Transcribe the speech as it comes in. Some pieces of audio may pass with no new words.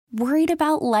Worried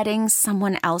about letting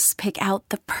someone else pick out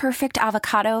the perfect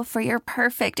avocado for your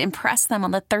perfect impress them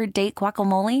on the third date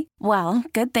guacamole? Well,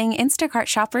 good thing Instacart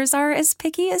shoppers are as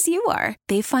picky as you are.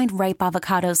 They find ripe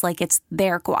avocados like it's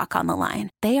their guac on the line.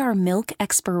 They are milk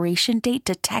expiration date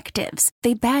detectives.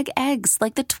 They bag eggs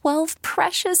like the 12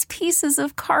 precious pieces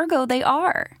of cargo they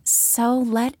are. So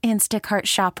let Instacart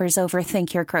shoppers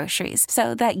overthink your groceries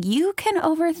so that you can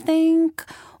overthink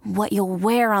what you'll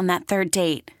wear on that third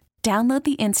date. Download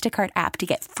the Instacart app to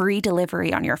get free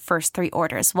delivery on your first 3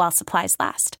 orders while supplies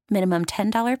last. Minimum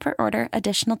 $10 per order.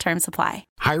 Additional terms apply.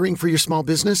 Hiring for your small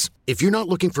business? If you're not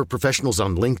looking for professionals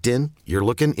on LinkedIn, you're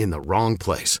looking in the wrong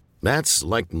place. That's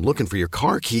like looking for your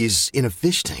car keys in a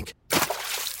fish tank.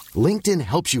 LinkedIn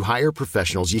helps you hire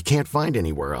professionals you can't find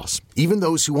anywhere else, even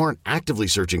those who aren't actively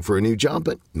searching for a new job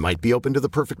but might be open to the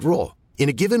perfect role. In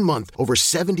a given month, over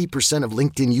 70% of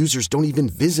LinkedIn users don't even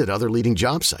visit other leading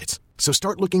job sites. So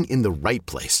start looking in the right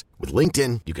place. With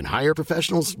LinkedIn, you can hire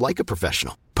professionals like a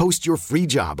professional. Post your free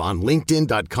job on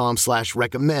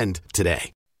linkedin.com/recommend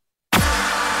today.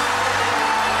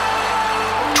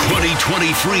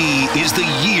 2023 is the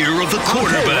year of the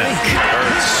quarterback.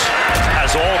 Hurts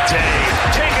has all day.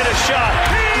 Taking a shot.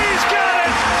 He's got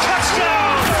it.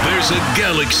 Touchdown. There's a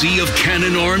galaxy of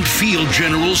cannon-armed field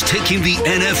generals taking the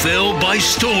NFL by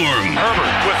storm.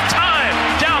 Herbert with time.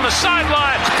 Down the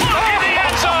sideline. In the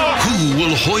end zone. Who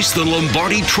will hoist the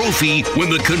Lombardi Trophy when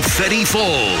the confetti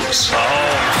falls?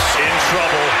 Mahomes in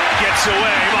trouble. Gets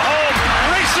away.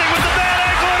 Mahomes racing with the bad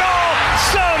ankle and all.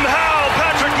 Somehow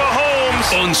Patrick Mahomes.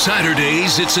 On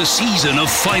Saturdays, it's a season of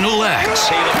final acts.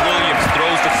 Caleb Williams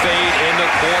throws the fade in the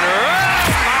corner.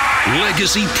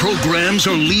 Legacy programs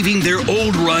are leaving their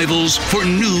old rivals for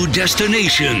new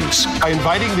destinations. By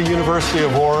inviting the University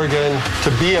of Oregon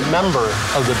to be a member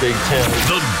of the Big Ten.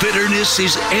 The bitterness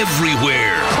is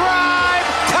everywhere. Prime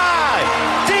time.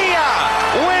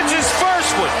 Dion wins his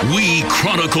first one. We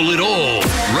chronicle it all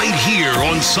right here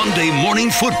on Sunday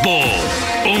Morning Football,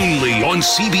 only on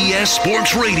CBS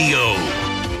Sports Radio.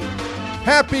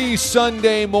 Happy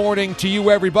Sunday morning to you,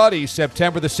 everybody.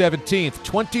 September the 17th,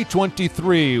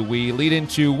 2023. We lead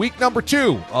into week number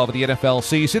 2 of the NFL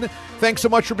season. Thanks so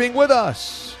much for being with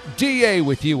us. DA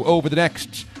with you over the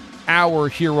next hour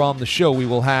here on the show. We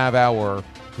will have our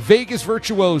Vegas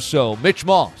virtuoso, Mitch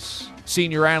Moss,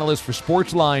 senior analyst for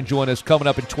Sportsline, join us coming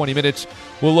up in 20 minutes.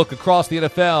 We'll look across the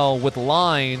NFL with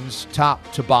lines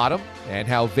top to bottom and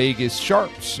how Vegas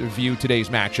sharps view today's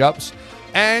matchups.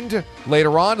 And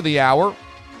later on in the hour,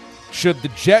 should the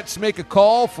Jets make a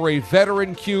call for a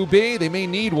veteran QB? They may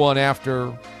need one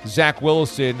after Zach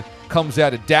Wilson comes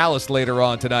out of Dallas later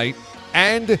on tonight.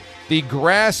 And the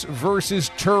grass versus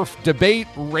turf debate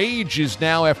rages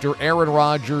now after Aaron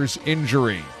Rodgers'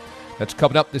 injury. That's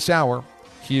coming up this hour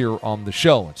here on the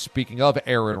show. And speaking of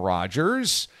Aaron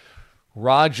Rodgers,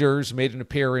 Rodgers made an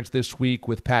appearance this week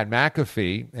with Pat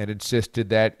McAfee and insisted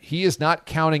that he is not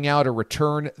counting out a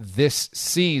return this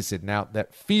season. Now,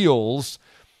 that feels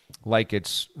like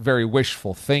it's very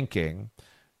wishful thinking.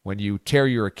 When you tear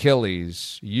your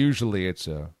Achilles, usually it's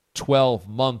a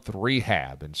 12-month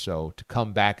rehab, and so to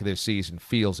come back this season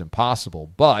feels impossible.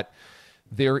 But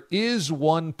there is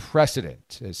one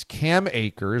precedent, as Cam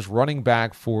Akers, running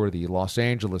back for the Los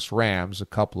Angeles Rams a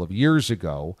couple of years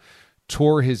ago,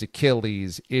 tore his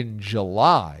Achilles in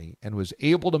July and was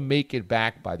able to make it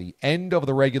back by the end of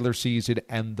the regular season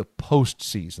and the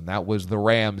postseason. That was the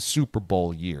Rams' Super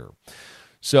Bowl year.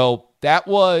 So that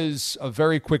was a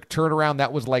very quick turnaround.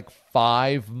 That was like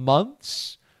 5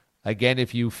 months. Again,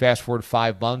 if you fast forward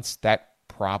 5 months, that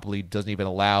probably doesn't even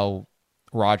allow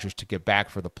Rodgers to get back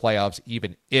for the playoffs,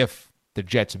 even if the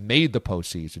Jets made the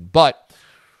postseason. But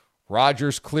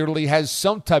Rodgers clearly has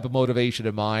some type of motivation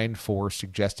in mind for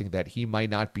suggesting that he might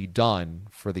not be done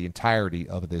for the entirety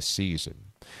of this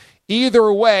season.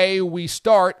 Either way, we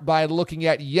start by looking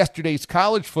at yesterday's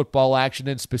college football action,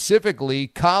 and specifically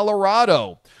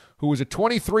Colorado, who was a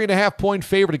 23.5-point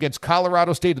favorite against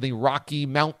Colorado State in the Rocky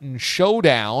Mountain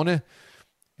Showdown.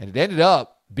 And it ended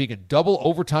up being a double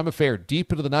overtime affair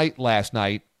deep into the night last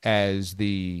night as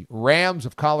the Rams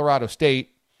of Colorado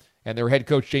State and their head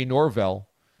coach Jay Norvell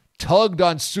tugged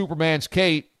on Superman's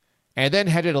Kate, and then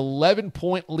had an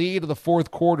 11-point lead in the fourth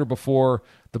quarter before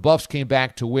the Buffs came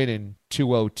back to win in 2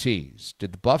 OTs.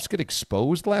 Did the Buffs get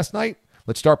exposed last night?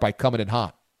 Let's start by coming in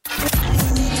hot.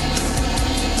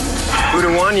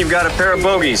 2-1, you've got a pair of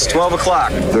bogeys, 12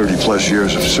 o'clock. 30-plus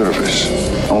years of service.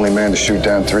 Only man to shoot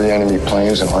down 3 enemy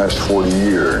planes in the last 40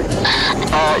 years.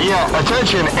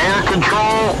 Attention, air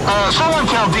control. Someone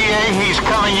tell DA he's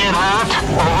coming in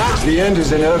hot. Over. The end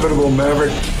is inevitable,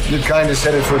 Maverick. Your kind is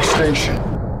headed for extinction.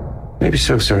 Maybe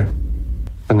so, sir.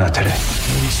 But not today.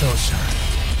 Maybe so, sir,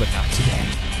 but not today.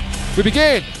 We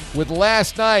begin with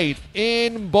last night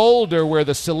in Boulder, where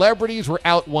the celebrities were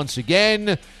out once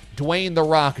again. Dwayne "The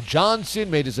Rock"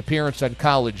 Johnson made his appearance on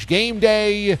College Game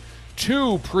Day.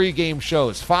 2 pregame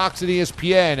shows, Fox and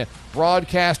ESPN,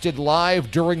 broadcasted live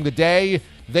during the day.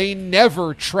 They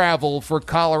never travel for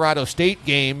Colorado State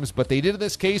games, but they did in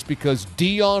this case because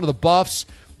Deion of the Buffs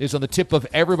is on the tip of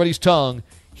everybody's tongue.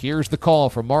 Here's the call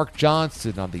from Mark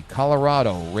Johnson on the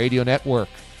Colorado Radio Network.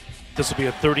 This will be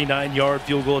a 39-yard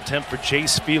field goal attempt for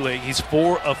Chase Feely. He's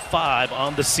 4 of 5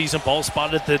 on the season. Ball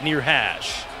spotted at the near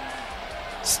hash.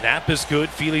 Snap is good.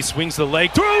 Feely swings the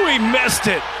leg. Through, he missed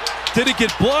it. Did it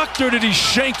get blocked or did he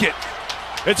shank it?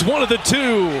 It's one of the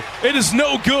two. It is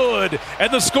no good.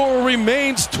 And the score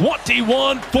remains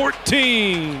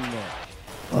 21-14.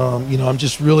 I'm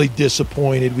just really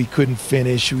disappointed we couldn't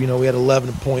finish. We had an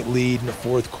 11-point lead in the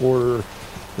fourth quarter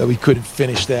that we couldn't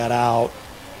finish that out.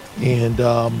 And,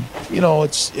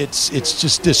 it's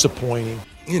just disappointing.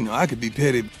 I could be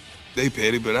petty. They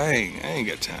petty, but I ain't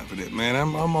got time for that, man.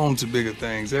 I'm on to bigger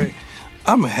things.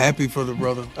 I'm happy for the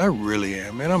brother. I really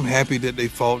am, man. I'm happy that they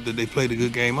fought, that they played a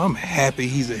good game. I'm happy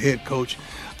he's a head coach.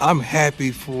 I'm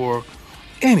happy for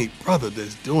any brother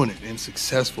that's doing it and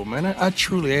successful, man. I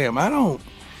truly am. I don't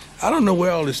know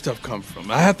where all this stuff comes from.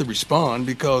 I have to respond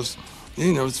because,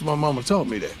 it's my mama taught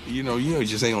me that. You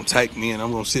just ain't gonna type me and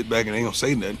I'm gonna sit back and ain't gonna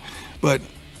say nothing. But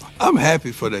I'm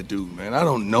happy for that dude, man. I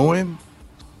don't know him,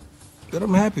 but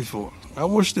I'm happy for him. I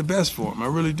wish the best for him. I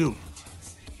really do.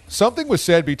 Something was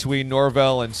said between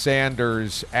Norvell and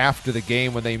Sanders after the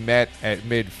game when they met at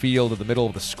midfield in the middle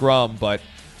of the scrum, but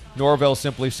Norvell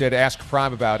simply said, ask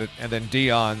Prime about it, and then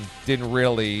Deion didn't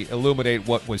really illuminate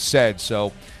what was said.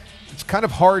 So it's kind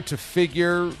of hard to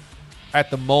figure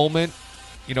at the moment,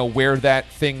 where that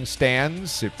thing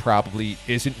stands. It probably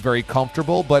isn't very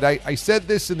comfortable, but I said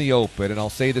this in the open, and I'll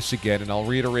say this again, and I'll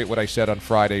reiterate what I said on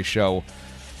Friday's show,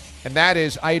 and that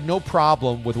is I had no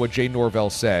problem with what Jay Norvell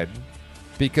said,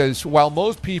 because while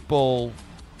most people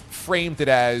framed it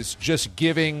as just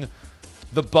giving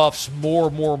the Buffs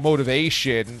more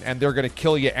motivation and they're going to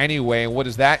kill you anyway, and what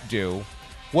does that do?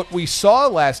 What we saw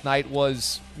last night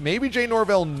was maybe Jay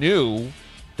Norvell knew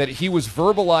that he was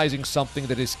verbalizing something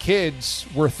that his kids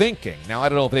were thinking. Now, I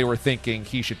don't know if they were thinking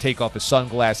he should take off his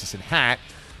sunglasses and hat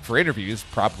for interviews.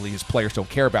 Probably his players don't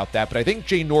care about that. But I think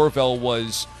Jay Norvell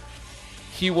was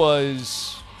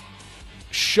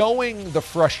showing the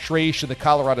frustration that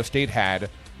Colorado State had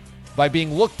by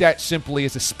being looked at simply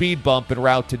as a speed bump en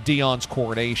route to Deion's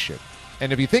coronation.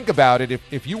 And if you think about it,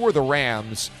 if you were the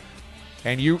Rams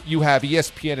and you have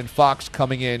ESPN and Fox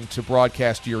coming in to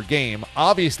broadcast your game,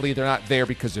 obviously they're not there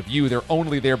because of you. They're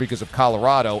only there because of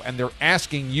Colorado, and they're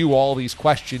asking you all these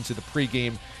questions in the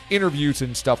pregame interviews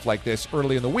and stuff like this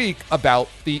early in the week about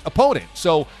the opponent.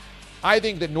 So I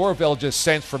think that Norvell just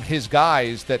sensed from his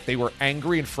guys that they were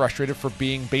angry and frustrated for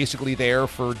being basically there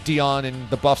for Deion and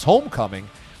the Buffs' homecoming,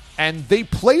 and they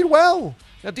played well.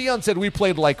 Now, Deion said we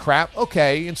played like crap.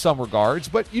 Okay, in some regards,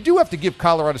 but you do have to give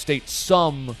Colorado State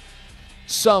some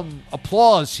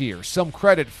applause here, some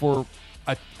credit for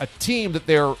a team that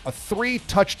they're a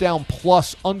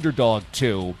 3-touchdown-plus underdog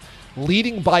to,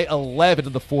 leading by 11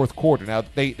 in the fourth quarter. Now,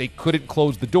 they couldn't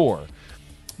close the door,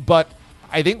 but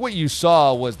I think what you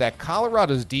saw was that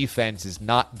Colorado's defense is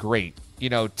not great.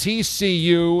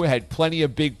 TCU had plenty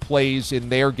of big plays in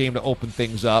their game to open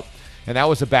things up, and that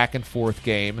was a back-and-forth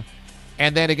game.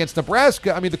 And then against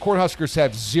Nebraska, the Cornhuskers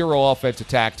have zero offense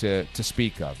attack to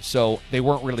speak of, so they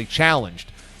weren't really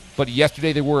challenged. But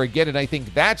yesterday they were again, and I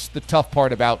think that's the tough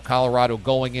part about Colorado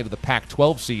going into the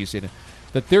Pac-12 season,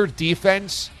 that their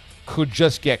defense could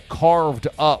just get carved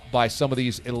up by some of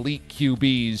these elite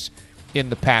QBs in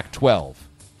the Pac-12.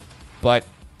 But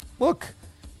look,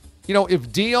 if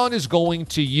Deion is going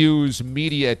to use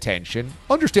media attention,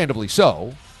 understandably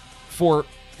so, for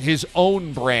his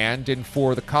own brand and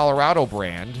for the Colorado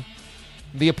brand,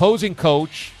 the opposing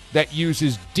coach that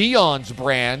uses Deion's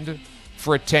brand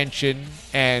for attention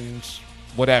and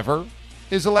whatever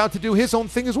is allowed to do his own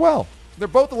thing as well. They're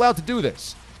both allowed to do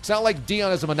this. It's not like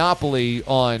Deion has a monopoly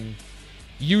on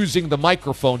using the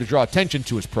microphone to draw attention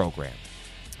to his program.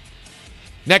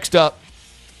 Next up,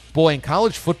 boy, in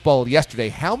college football yesterday,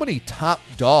 how many top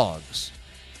dogs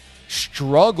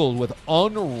struggled with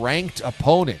unranked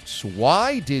opponents?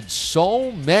 Why did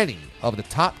so many of the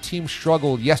top teams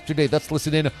struggle yesterday? Let's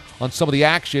listen in on some of the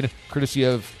action, courtesy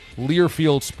of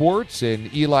Learfield Sports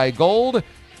and Eli Gold,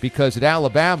 because at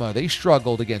Alabama, they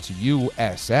struggled against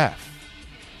USF.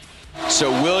 So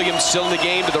Williams still in the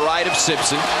game to the right of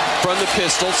Simpson. From the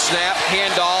pistol, snap,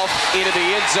 handoff into the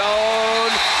end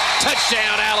zone.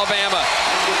 Touchdown, Alabama.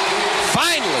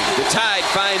 Finally, the Tide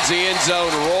finds the end zone.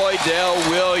 Roydell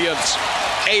Williams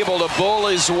able to bull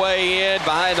his way in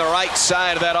behind the right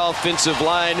side of that offensive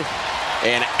line.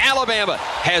 And Alabama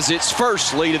has its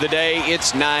first lead of the day.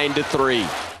 It's 9-3.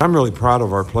 I'm really proud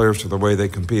of our players for the way they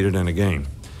competed in a game.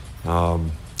 I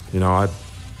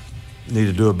need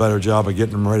to do a better job of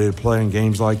getting them ready to play in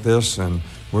games like this, and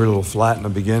we're a little flat in the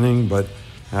beginning, but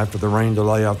after the rain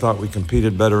delay, I thought we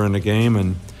competed better in the game,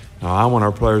 and I want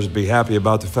our players to be happy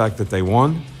about the fact that they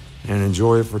won and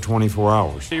enjoy it for 24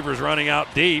 hours. Receivers running out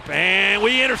deep, and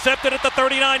we intercepted at the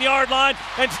 39-yard line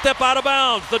and step out of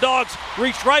bounds. The Dogs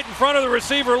reached right in front of the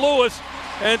receiver, Lewis,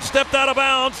 and stepped out of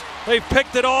bounds. They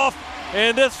picked it off,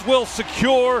 and this will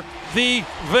secure the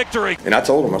victory. And I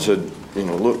told them, I said,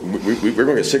 look, we're going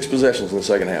to get 6 possessions in the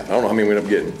second half. I don't know how many we end up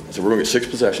getting. I said, we're going to get 6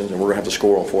 possessions, and we're going to have to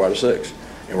score on 4 out of 6.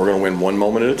 And we're going to win one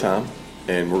moment at a time,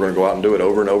 and we're going to go out and do it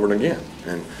over and over and again.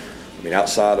 And,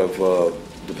 outside of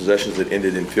the possessions that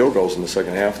ended in field goals in the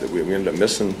second half that we ended up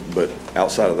missing, but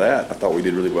outside of that, I thought we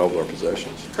did really well with our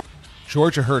possessions.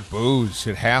 Georgia heard boos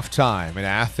at halftime in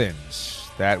Athens.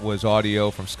 That was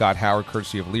audio from Scott Howard,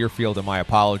 courtesy of Learfield, and my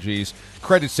apologies.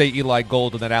 Credits say Eli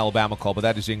Gold on that Alabama call, but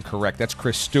that is incorrect. That's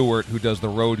Chris Stewart, who does the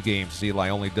road games. Eli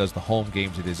only does the home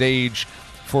games at his age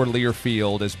for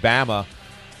Learfield, as Bama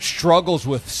struggles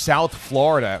with South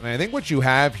Florida. And I think what you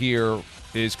have here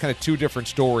is kind of two different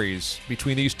stories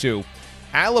between these two.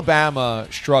 Alabama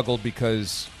struggled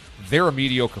because they're a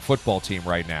mediocre football team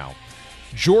right now.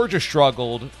 Georgia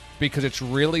struggled because it's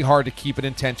really hard to keep an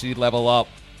intensity level up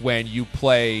when you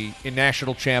play in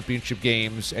national championship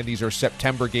games, and these are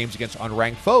September games against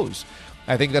unranked foes.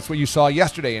 I think that's what you saw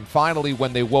yesterday. And finally,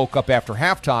 when they woke up after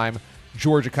halftime,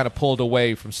 Georgia kind of pulled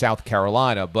away from South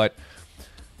Carolina. But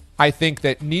I think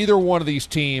that neither one of these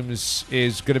teams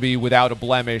is going to be without a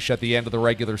blemish at the end of the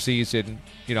regular season.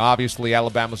 Obviously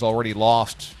Alabama's already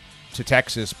lost to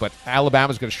Texas, but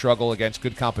Alabama's going to struggle against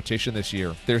good competition this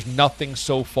year. There's nothing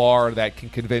so far that can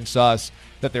convince us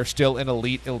that they're still an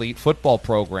elite football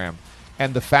program.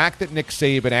 And the fact that Nick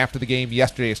Saban, after the game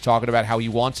yesterday, is talking about how he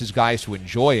wants his guys to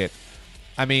enjoy it.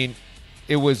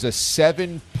 It was a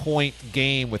 7-point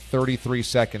game with 33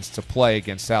 seconds to play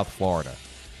against South Florida.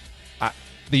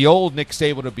 The old Nick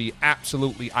Saban would be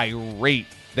absolutely irate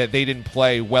that they didn't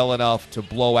play well enough to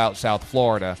blow out South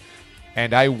Florida.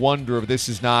 And I wonder if this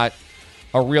is not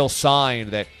a real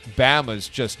sign that Bama's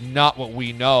just not what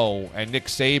we know, and Nick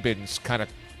Saban's kind of,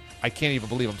 I can't even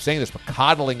believe I'm saying this, but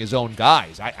coddling his own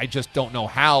guys. I just don't know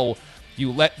how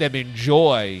you let them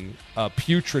enjoy a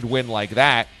putrid win like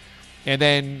that. And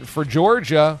then for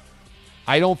Georgia,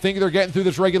 I don't think they're getting through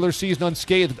this regular season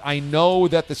unscathed. I know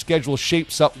that the schedule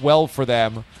shapes up well for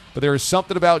them, but there is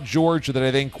something about Georgia that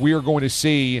I think we are going to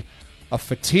see a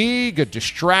fatigue, a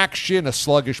distraction, a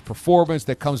sluggish performance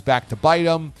that comes back to bite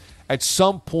them at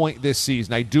some point this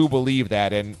season. I do believe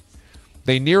that, and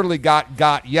they nearly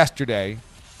got yesterday.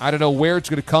 I don't know where it's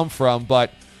going to come from,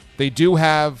 but they do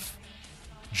have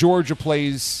Georgia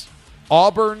plays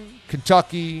Auburn,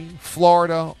 Kentucky,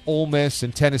 Florida, Ole Miss,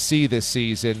 and Tennessee this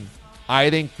season. I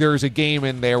think there's a game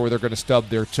in there where they're going to stub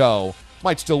their toe.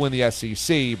 Might still win the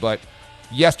SEC, but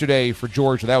yesterday for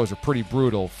Georgia, that was a pretty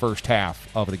brutal first half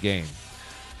of the game.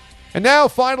 And now,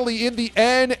 finally, in the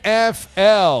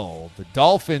NFL, the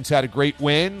Dolphins had a great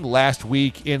win last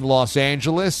week in Los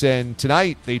Angeles, and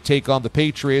tonight they take on the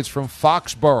Patriots from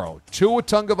Foxborough. Tua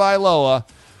Tagovailoa,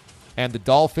 and the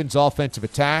Dolphins' offensive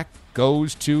attack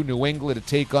goes to New England to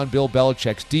take on Bill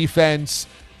Belichick's defense.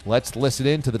 Let's listen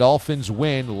in to the Dolphins'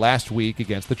 win last week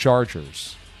against the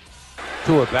Chargers.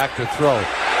 Tua back to throw.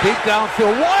 Deep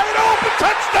downfield, wide open,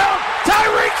 touchdown,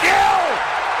 Tyreek Hill!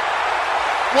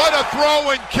 What a throw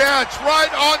and catch,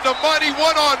 right on the money,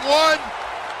 one-on-one.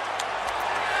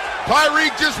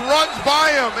 Tyreek just runs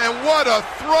by him, and what a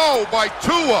throw by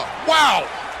Tua. Wow.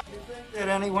 You think that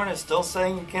anyone is still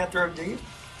saying you can't throw deep?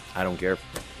 I don't care.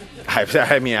 I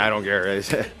don't care.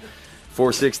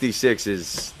 466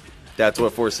 is, that's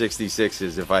what 466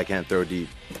 is if I can't throw deep.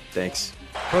 Thanks.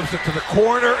 Flips it to the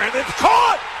corner, and it's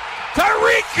caught!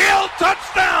 Tyreek Hill,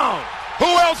 touchdown! Who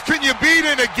else can you beat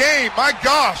in a game? My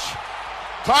gosh.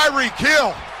 Tyreek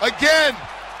Hill, again,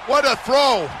 what a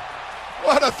throw.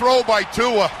 What a throw by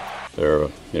Tua. They're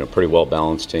pretty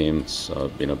well-balanced teams.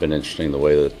 Been interesting the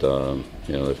way that,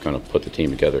 they've kind of put the team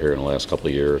together here in the last couple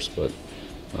of years. But,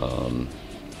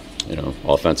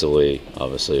 offensively,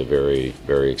 obviously a very,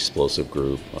 very explosive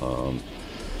group.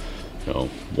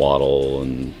 Waddle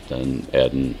and then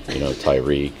adding,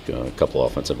 Tyreek, a couple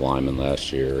offensive linemen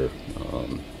last year,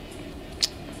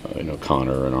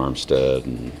 Connor and Armstead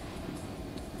and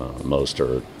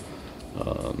Mostert.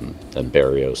 And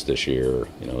Barrios this year,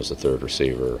 as the third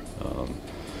receiver.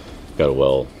 Got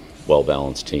a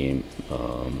well-balanced team.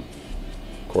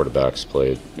 Quarterbacks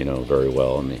played, very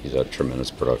well. I mean, he's had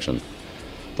tremendous production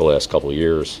the last couple of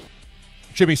years.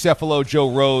 Jimmy Cefalo, Joe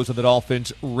Rose of the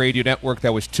Dolphins radio network.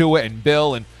 That was Tua and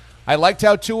Bill. And I liked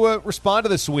how Tua responded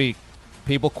this week.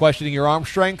 People questioning your arm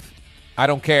strength, I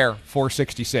don't care.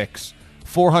 466.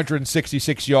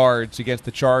 466 yards against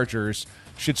the Chargers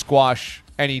should squash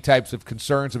any types of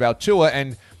concerns about Tua.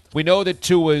 And we know that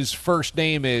Tua's first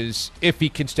name is if he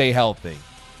can stay healthy,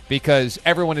 because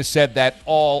everyone has said that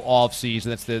all offseason.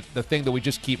 That's the thing that we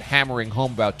just keep hammering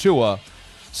home about Tua.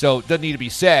 So it doesn't need to be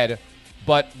said.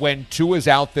 But when Tua's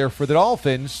out there for the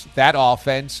Dolphins, that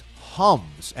offense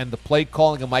hums. And the play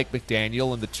calling of Mike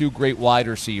McDaniel and the two great wide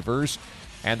receivers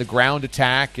and the ground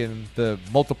attack and the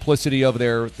multiplicity of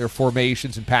their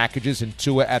formations and packages and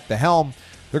Tua at the helm,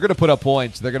 they're going to put up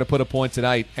points. They're going to put up points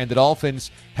tonight. And the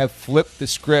Dolphins have flipped the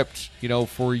script.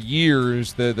 For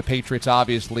years, the Patriots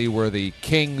obviously were the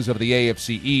kings of the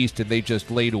AFC East, and they just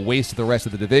laid waste to the rest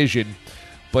of the division.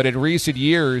 But in recent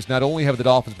years, not only have the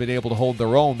Dolphins been able to hold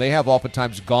their own, they have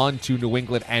oftentimes gone to New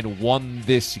England and won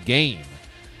this game.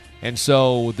 And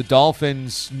so the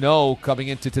Dolphins know coming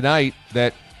into tonight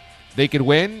that they could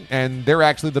win, and they're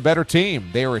actually the better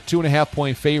team. They are a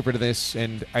 2.5-point favorite in this,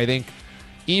 and I think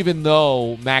even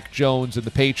though Mac Jones and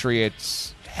the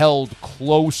Patriots held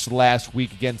close last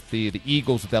week against the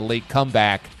Eagles with that late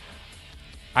comeback,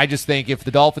 I just think if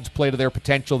the Dolphins play to their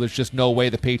potential, there's just no way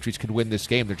the Patriots could win this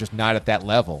game. They're just not at that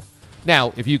level.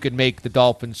 Now, if you can make the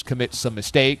Dolphins commit some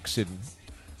mistakes, and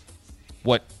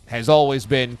what has always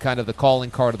been kind of the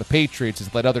calling card of the Patriots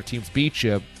is let other teams beat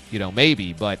you,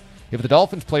 maybe. But if the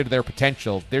Dolphins play to their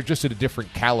potential, they're just at a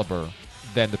different caliber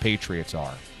than the Patriots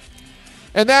are.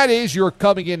 And that is your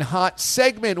Coming In Hot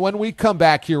segment. When we come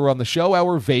back here on the show,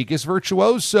 our Vegas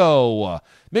virtuoso,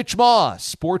 Mitch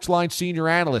Moss, Sportsline senior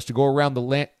analyst, to go around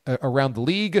the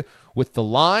league with the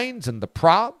lines and the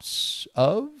props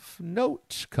of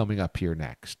note coming up here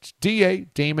next.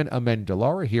 Damon,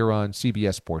 Amendolara here on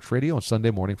CBS Sports Radio on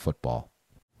Sunday Morning Football.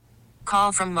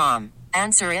 Call from mom.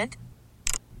 Answer it.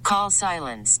 Call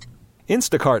silenced.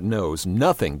 Instacart knows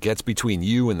nothing gets between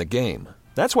you and the game.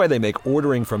 That's why they make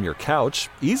ordering from your couch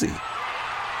easy.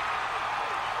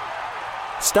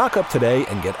 Stock up today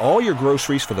and get all your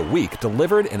groceries for the week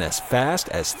delivered in as fast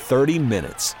as 30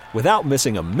 minutes without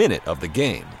missing a minute of the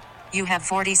game. You have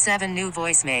 47 new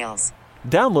voicemails.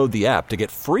 Download the app to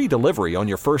get free delivery on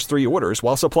your first 3 orders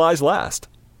while supplies last.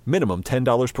 Minimum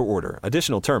 $10 per order.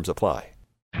 Additional terms apply.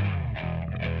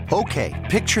 Okay,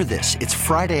 picture this. It's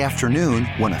Friday afternoon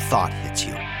when a thought hits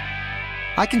you.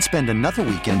 I can spend another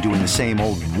weekend doing the same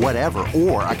old whatever,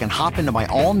 or I can hop into my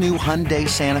all-new Hyundai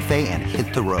Santa Fe and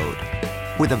hit the road.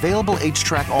 With available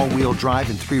H-Track all-wheel drive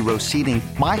and 3-row seating,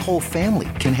 my whole family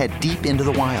can head deep into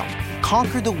the wild.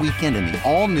 Conquer the weekend in the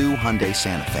all-new Hyundai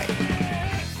Santa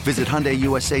Fe. Visit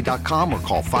HyundaiUSA.com or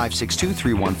call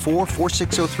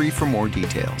 562-314-4603 for more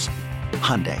details.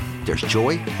 Hyundai, there's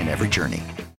joy in every journey.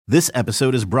 This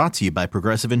episode is brought to you by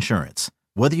Progressive Insurance.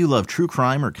 Whether you love true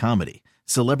crime or comedy,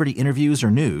 celebrity interviews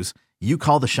or news, you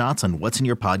call the shots on what's in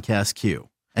your podcast queue.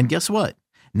 And guess what?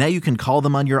 Now you can call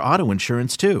them on your auto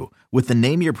insurance too with the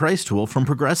Name Your Price tool from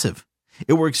Progressive.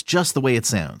 It works just the way it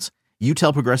sounds. You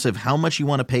tell Progressive how much you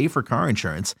want to pay for car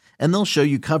insurance, and they'll show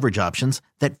you coverage options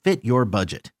that fit your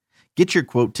budget. Get your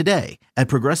quote today at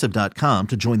Progressive.com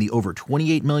to join the over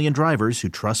 28 million drivers who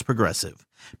trust Progressive.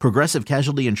 Progressive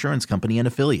Casualty Insurance Company and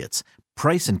Affiliates.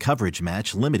 Price and coverage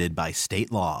match limited by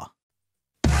state law.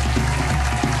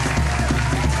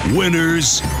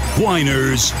 Winners,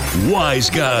 whiners, wise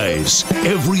guys.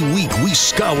 Every week we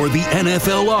scour the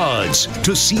NFL odds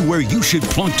to see where you should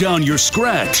plunk down your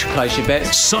scratch. Place your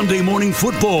bets. Sunday Morning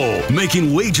Football,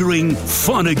 making wagering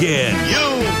fun again.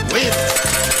 You win.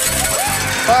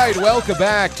 All right, welcome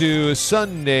back to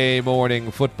Sunday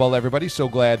Morning Football, everybody. So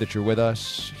glad that you're with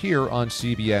us here on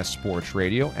CBS Sports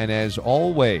Radio. And as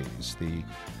always, the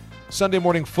Sunday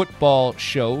Morning Football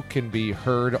show can be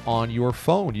heard on your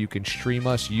phone. You can stream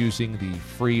us using the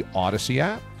free Odyssey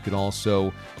app. You can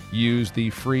also use the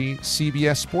free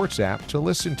CBS Sports app to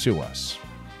listen to us.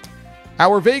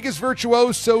 Our Vegas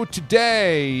virtuoso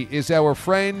today is our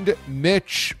friend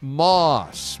Mitch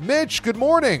Moss. Mitch, good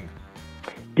morning.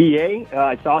 DA,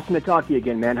 it's awesome to talk to you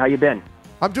again, man. How you been?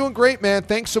 I'm doing great, man.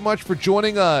 Thanks so much for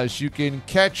joining us. You can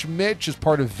catch Mitch as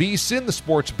part of VSiN, the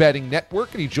sports betting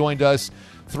network, and he joined us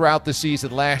throughout the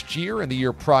season last year and the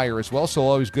year prior as well, so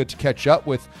always good to catch up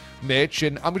with Mitch.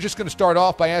 And I'm just going to start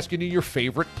off by asking you your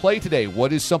favorite play today.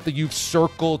 What is something you've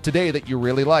circled today that you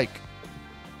really like?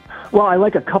 Well, I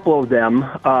like a couple of them.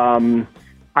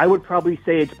 I would probably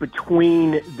say it's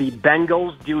between the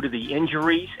Bengals due to the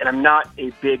injuries, and I'm not a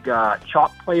big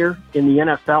chalk player in the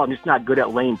NFL. I'm just not good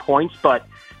at laying points, but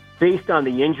based on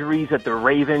the injuries that the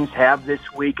Ravens have this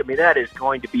week, I mean, that is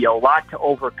going to be a lot to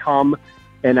overcome,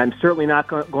 and I'm certainly not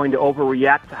going to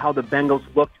overreact to how the Bengals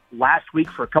looked last week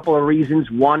for a couple of reasons.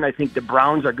 One, I think the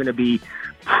Browns are going to be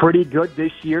pretty good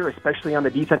this year, especially on the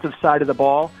defensive side of the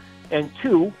ball. And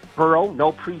two, Burrow,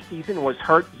 no preseason, was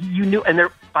hurt. You knew, and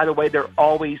by the way, they're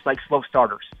always like slow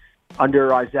starters under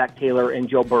Zach Taylor and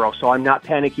Joe Burrow. So I'm not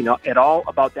panicking at all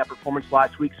about that performance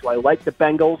last week. So I like the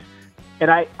Bengals.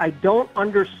 And I don't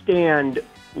understand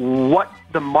what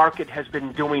the market has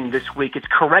been doing this week. It's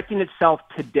correcting itself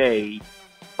today,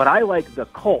 but I like the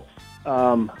Colts.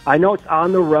 I know it's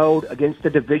on the road against a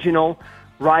divisional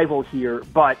rival here,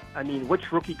 but I mean,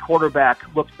 which rookie quarterback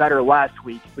looked better last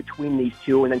week between these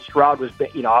two? And then Stroud was,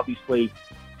 obviously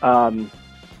on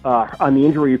the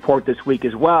injury report this week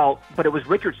as well. But it was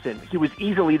Richardson. He was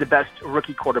easily the best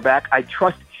rookie quarterback. I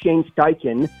trust Shane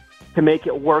Steichen to make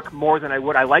it work more than I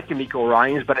would. I like D'Amico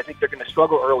Ryans, but I think they're going to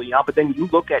struggle early on. But then you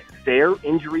look at their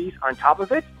injuries on top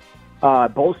of it.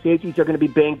 Both safeties are going to be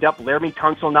banged up. Laramie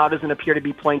Tunsil now doesn't appear to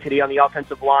be playing today on the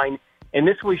offensive line. And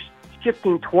this was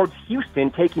shifting towards Houston,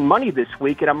 taking money this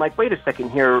week. And I'm like, wait a second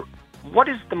here. What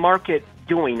is the market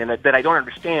doing? And that I don't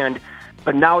understand.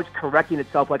 But now it's correcting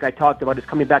itself like I talked about. It's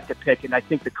coming back to pick. And I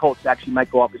think the Colts actually might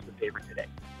go up as the favorite today.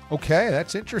 Okay,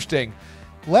 that's interesting.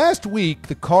 Last week,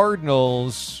 the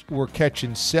Cardinals were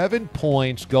catching 7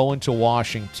 points going to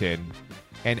Washington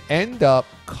and end up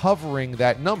covering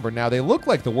that number. Now, they look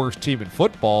like the worst team in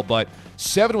football, but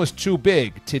 7 was too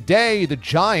big. Today, the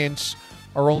Giants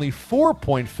are only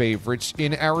 4-point favorites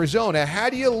in Arizona. How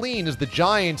do you lean as the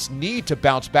Giants need to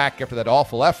bounce back after that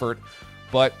awful effort,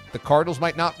 but the Cardinals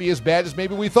might not be as bad as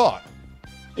maybe we thought?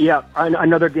 Yeah,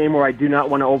 another game where I do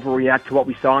not want to overreact to what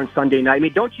we saw on Sunday night. I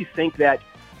mean, don't you think that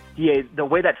the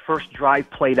way that first drive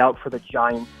played out for the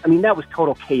Giants, I mean, that was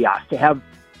total chaos. To have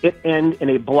it end in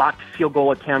a blocked field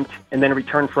goal attempt and then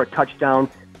return for a touchdown.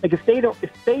 Like if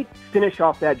they finish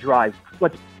off that drive,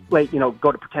 let's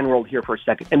go to pretend world here for a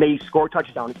second, and they score a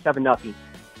touchdown, it's 7-0.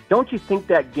 Don't you think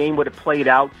that game would have played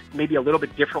out maybe a little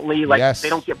bit differently? Like yes. They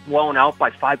don't get blown out by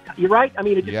 5. You're right. I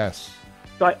mean, yes.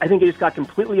 So I think it just got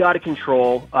completely out of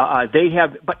control. They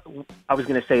have, but I was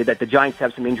going to say that the Giants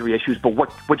have some injury issues, but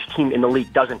which team in the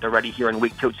league doesn't already here in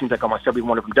week 2? It seems like almost every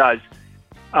one of them does.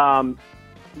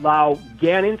 Now,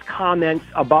 Gannon's comments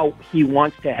about he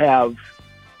wants to have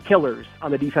killers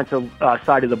on the defensive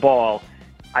side of the ball,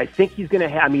 I think he's going to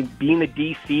have, I mean, being the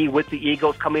DC with the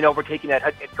Eagles, coming over, taking that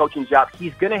head coaching job,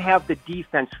 he's going to have the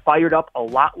defense fired up a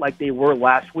lot like they were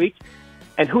last week.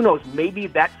 And who knows, maybe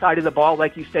that side of the ball,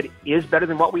 like you said, is better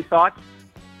than what we thought.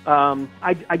 The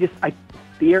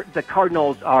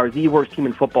Cardinals are the worst team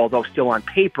in football, though, still on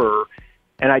paper.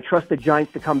 And I trust the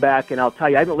Giants to come back. And I'll tell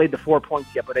you, I haven't laid the 4 points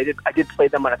yet, but I did play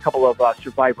them on a couple of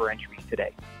survivor entries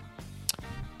today.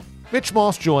 Mitch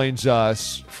Moss joins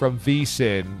us from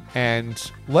VSiN, and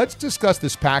let's discuss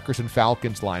this Packers and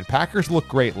Falcons line. Packers looked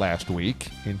great last week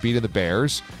in beating the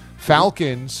Bears.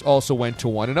 Falcons also went to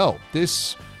 1-0.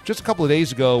 This, just a couple of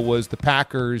days ago, was the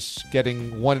Packers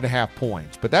getting 1.5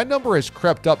 points. But that number has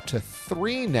crept up to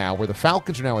 3 now, where the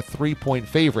Falcons are now a 3-point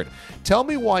favorite. Tell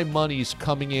me why money's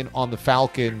coming in on the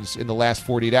Falcons in the last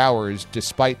 48 hours,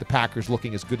 despite the Packers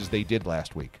looking as good as they did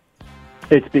last week.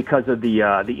 It's because of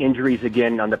the injuries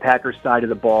again on the Packers side of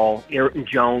the ball. Aaron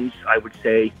Jones, I would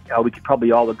say, we could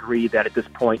probably all agree that at this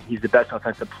point he's the best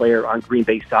offensive player on Green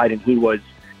Bay's side, and he was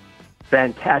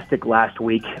fantastic last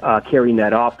week carrying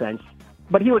that offense.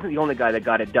 But he wasn't the only guy that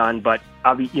got it done. But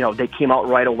they came out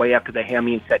right away after the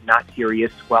hammy and said not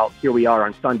serious. Well, here we are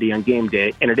on Sunday on game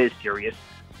day, and it is serious.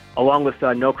 Along with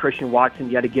no Christian Watson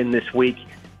yet again this week,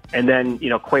 and then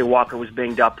Quay Walker was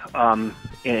banged up,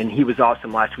 and he was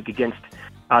awesome last week against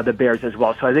the Bears as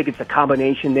well. So I think it's a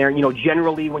combination there.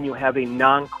 Generally when you have a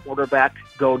non-quarterback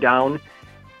go down,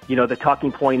 the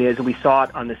talking point is, and we saw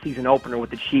it on the season opener with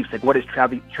the Chiefs, like what is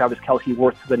Travis Kelce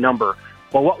worth to the number?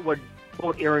 Well, what would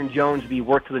Aaron Jones be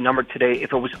worth to the number today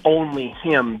if it was only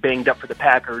him banged up for the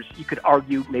Packers? You could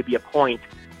argue maybe a point.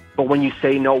 But when you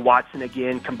say no Watson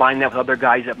again, combine that with other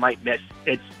guys that might miss,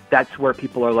 that's where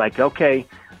people are like, okay,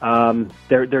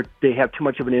 they have too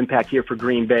much of an impact here for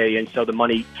Green Bay, and so the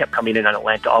money kept coming in on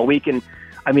Atlanta all week. And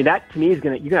I mean, that to me is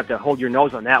you're gonna have to hold your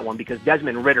nose on that one, because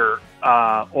Desmond Ridder,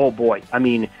 oh boy, I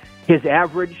mean, his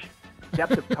average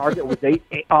depth of target was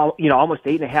almost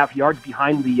 8.5 yards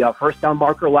behind the first down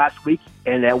marker last week,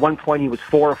 and at one point he was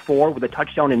 4 of 4 with a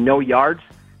touchdown and no yards.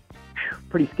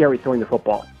 Pretty scary throwing the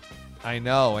football. I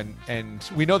know, and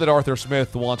we know that Arthur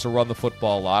Smith wants to run the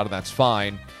football a lot, and that's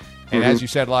fine. And as you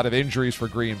said, a lot of injuries for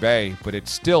Green Bay, but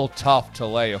it's still tough to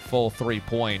lay a full 3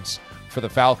 points for the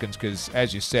Falcons because,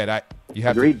 as you said, you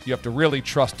have to really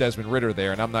trust Desmond Ridder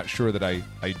there, and I'm not sure that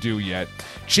I do yet.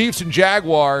 Chiefs and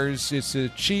Jaguars. It's a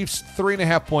Chiefs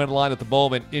 3.5-point line at the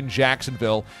moment in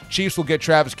Jacksonville. Chiefs will get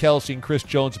Travis Kelce and Chris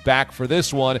Jones back for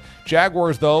this one.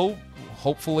 Jaguars, though,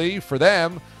 hopefully for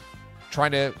them,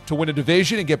 trying to win a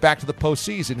division and get back to the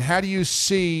postseason. How do you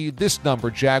see this number,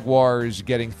 Jaguars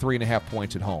getting 3.5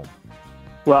 points at home?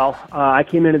 Well, I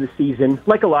came into the season,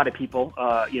 like a lot of people,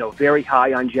 very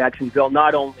high on Jacksonville,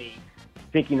 not only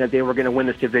thinking that they were going to win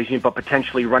this division, but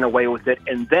potentially run away with it.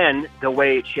 And then the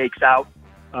way it shakes out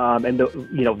and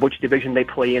which division they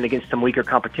play in against some weaker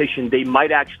competition, they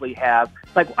might actually have,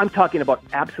 I'm talking about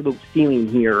absolute ceiling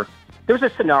here. There's a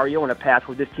scenario and a path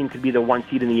where this team could be the 1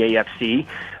 seed in the AFC,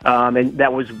 and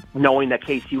that was knowing that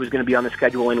KC was going to be on the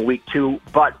schedule in week 2.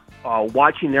 But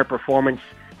watching their performance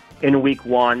in week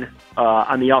 1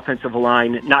 on the offensive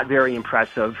line, not very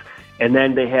impressive. And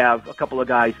then they have a couple of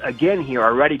guys again here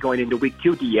already going into week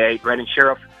 2. DA Brandon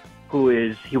Sheriff,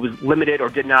 he was limited or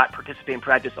did not participate in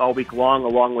practice all week long,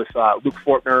 along with Luke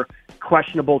Fortner,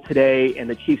 questionable today. And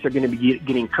the Chiefs are going to be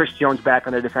getting Chris Jones back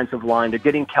on their defensive line. They're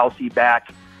getting Kelce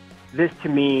back. This to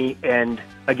me, and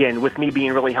again, with me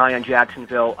being really high on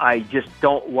Jacksonville, I just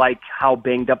don't like how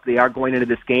banged up they are going into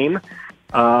this game.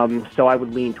 So I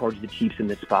would lean towards the Chiefs in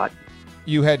this spot.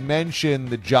 You had mentioned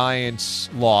the Giants'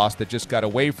 loss that just got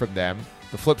away from them.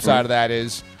 The flip side of that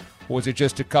is, was it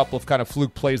just a couple of kind of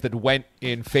fluke plays that went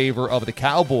in favor of the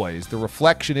Cowboys? The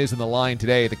reflection is in the line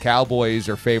today, the Cowboys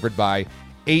are favored by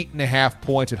 8.5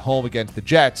 points at home against the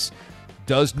Jets.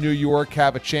 Does New York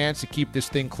have a chance to keep this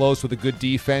thing close with a good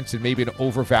defense and maybe an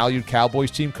overvalued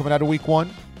Cowboys team coming out of week 1?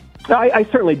 I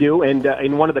certainly do. And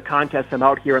in one of the contests I'm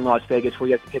out here in Las Vegas where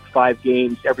you have to pick 5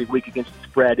 games every week against the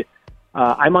spread,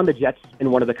 I'm on the Jets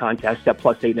in one of the contests at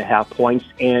plus 8.5 points.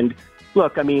 And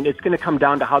look, I mean, it's going to come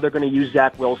down to how they're going to use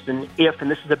Zach Wilson if,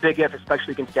 and this is a big if,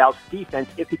 especially against Dallas' defense,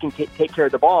 if he can take care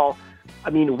of the ball. I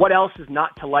mean, what else is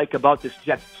not to like about this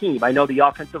Jets team? I know the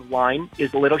offensive line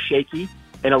is a little shaky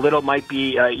and a little might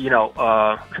be,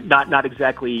 not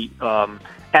exactly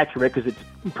accurate because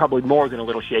it's probably more than a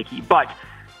little shaky. But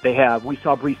we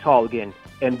saw Breece Hall again.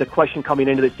 And the question coming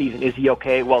into the season, is he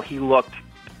okay? Well, he looked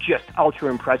just ultra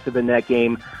impressive in that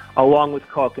game, along with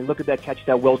Cook. And look at that catch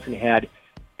that Wilson had.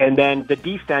 And then the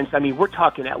defense, I mean, we're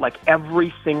talking at like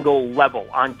every single level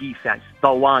on defense.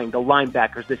 The line, the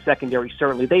linebackers, the secondary,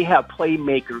 certainly. They have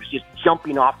playmakers just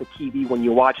jumping off the TV when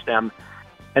you watch them.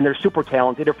 And they're super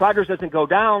talented. If Rodgers doesn't go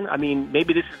down, I mean,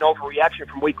 maybe this is an overreaction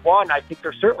from week 1. I think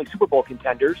they're certainly Super Bowl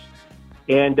contenders.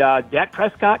 And Dak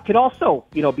Prescott could also,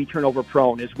 be turnover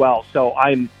prone as well. So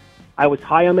I was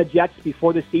high on the Jets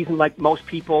before the season, like most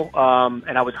people,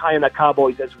 and I was high on the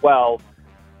Cowboys as well.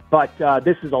 But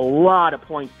this is a lot of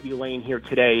points to be laying here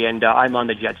today, and I'm on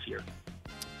the Jets here.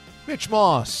 Mitch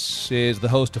Moss is the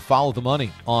host of Follow the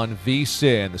Money on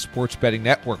VSiN, the sports betting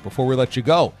network. Before we let you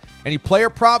go, any player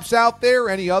props out there?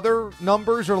 Any other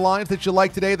numbers or lines that you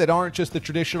like today that aren't just the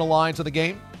traditional lines of the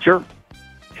game? Sure.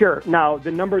 Now,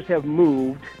 the numbers have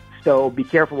moved, so be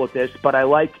careful with this, but I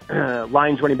like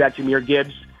lines running back Jahmyr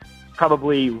Gibbs,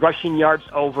 probably rushing yards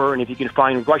over, and if you can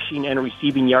find rushing and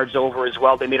receiving yards over as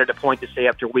well. They made it a point to say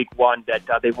after week 1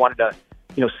 that they wanted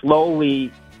to,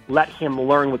 slowly let him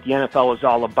learn what the NFL is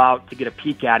all about to get a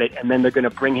peek at it, and then they're going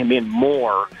to bring him in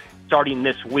more starting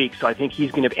this week. So I think he's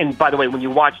going to – and by the way, when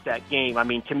you watch that game, I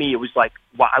mean, to me it was like,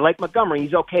 wow, I like Montgomery.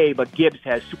 He's okay, but Gibbs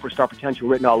has superstar potential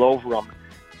written all over him.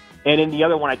 And in the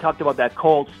other one, I talked about that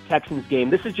Colts-Texans game.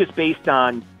 This is just based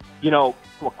on,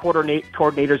 what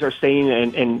coordinators are saying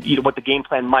and what the game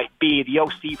plan might be. The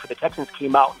OC for the Texans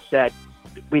came out and said,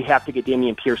 we have to get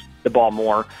Dameon Pierce the ball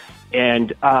more.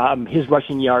 And his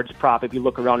rushing yards prop, if you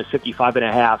look around, is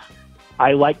 55.5.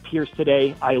 I like Pierce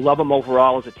today. I love him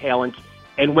overall as a talent.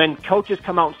 And when coaches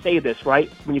come out and say this, right,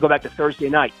 when you go back to Thursday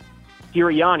night,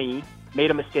 Sirianni made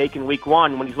a mistake in week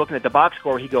 1. When he's looking at the box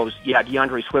score, he goes,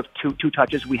 DeAndre Swift, two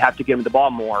touches. We have to give him the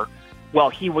ball more. Well,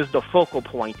 he was the focal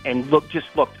point and looked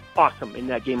awesome in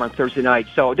that game on Thursday night.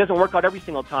 So it doesn't work out every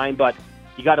single time, but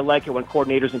you got to like it when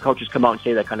coordinators and coaches come out and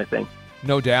say that kind of thing.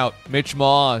 No doubt. Mitch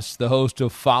Moss, the host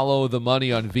of Follow the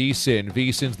Money on VSiN.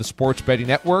 VSiN's the sports betting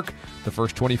network, the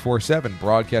first 24/7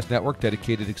 broadcast network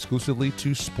dedicated exclusively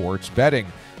to sports betting.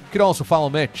 You can also follow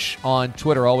Mitch on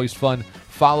Twitter. Always fun.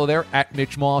 Follow there at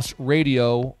Mitch Moss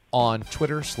Radio on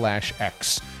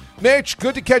Twitter/X. Mitch,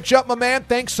 good to catch up, my man.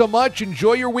 Thanks so much.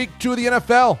 Enjoy your week 2 of the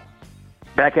NFL.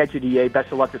 Back at you, DA.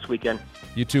 Best of luck this weekend.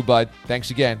 You too, bud.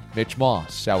 Thanks again. Mitch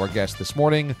Moss, our guest this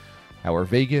morning our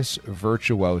Vegas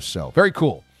virtuoso. Very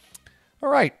cool. All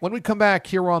right, when we come back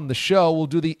here on the show, we'll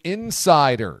do the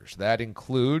insiders. That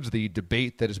includes the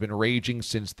debate that has been raging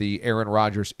since the Aaron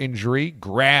Rodgers injury,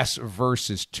 grass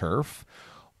versus turf.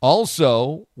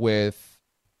 Also, with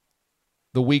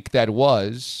the week that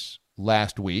was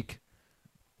last week,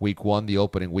 week one, the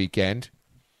opening weekend,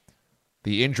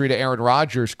 the injury to Aaron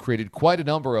Rodgers created quite a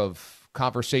number of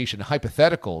conversation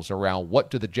hypotheticals around what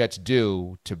do the Jets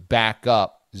do to back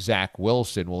up Zach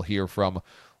Wilson. We'll hear from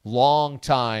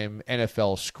longtime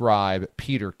NFL scribe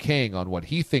Peter King on what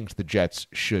he thinks the Jets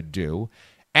should do.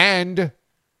 And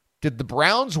did the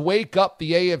Browns wake up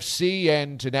the AFC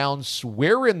and announce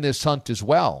we're in this hunt as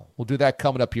well? We'll do that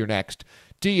coming up here next.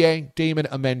 DA, Damon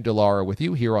Amendolara with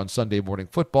you here on Sunday Morning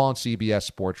Football on CBS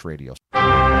Sports Radio.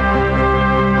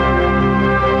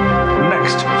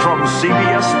 Next from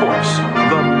CBS Sports,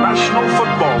 the National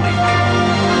Football League.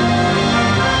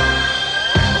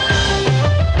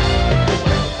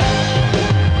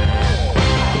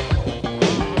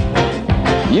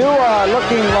 You are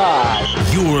looking live.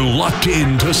 You're locked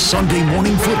in to Sunday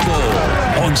Morning Football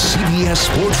on CBS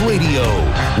Sports Radio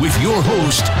with your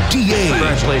host, DA.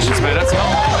 Congratulations, man. That's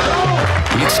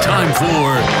It's time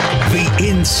for The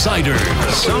Insiders.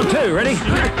 Zone 2, ready?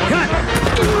 Cut!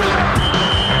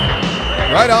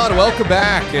 Right on. Welcome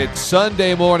back. It's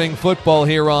Sunday Morning Football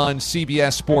here on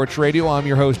CBS Sports Radio. I'm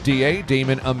your host, DA,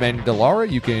 Damon Amendolara.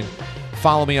 You can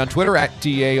follow me on Twitter at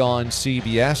DA on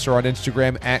CBS or on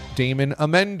Instagram at Damon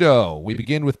Amendo. We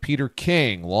begin with Peter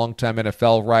King, longtime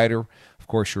NFL writer. Of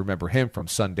course, you remember him from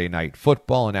Sunday Night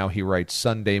Football, and now he writes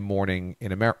Monday Morning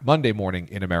in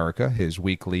America, his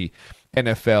weekly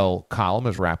NFL column,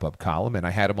 his wrap-up column, and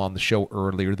I had him on the show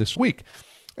earlier this week.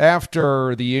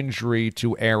 After the injury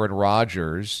to Aaron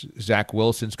Rodgers, Zach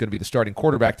Wilson's going to be the starting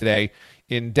quarterback today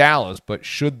in Dallas. But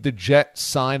should the Jets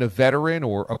sign a veteran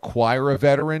or acquire a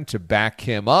veteran to back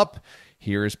him up?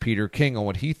 Here's Peter King on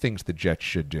what he thinks the Jets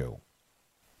should do.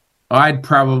 I'd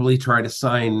probably try to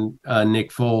sign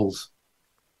Nick Foles.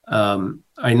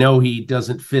 I know he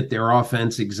doesn't fit their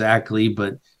offense exactly,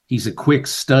 but he's a quick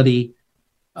study.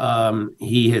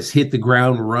 He has hit the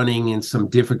ground running in some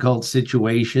difficult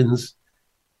situations.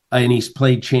 And he's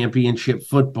played championship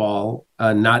football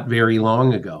not very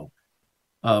long ago.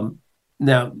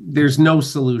 Now, there's no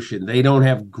solution. They don't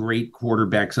have great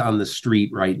quarterbacks on the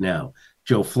street right now.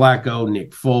 Joe Flacco,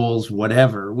 Nick Foles,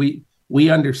 whatever. We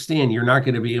understand you're not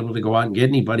going to be able to go out and get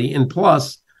anybody. And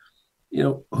plus,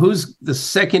 who's the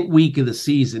second week of the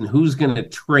season? Who's going to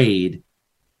trade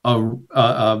one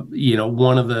of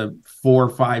the 4,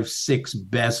 5, 6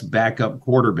 best backup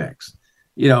quarterbacks?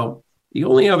 The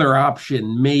only other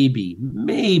option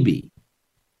maybe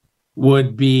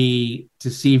would be to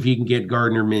see if you can get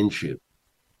Gardner Minshew,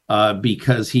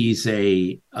 because he's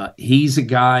a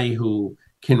guy who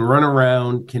can run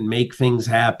around, can make things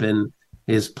happen,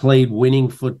 has played winning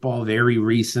football very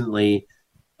recently,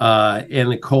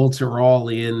 and the Colts are all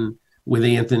in with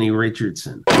Anthony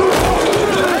Richardson.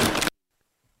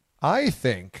 I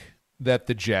think that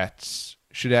the Jets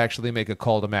should actually make a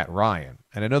call to Matt Ryan.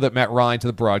 And I know that Matt Ryan to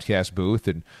the broadcast booth,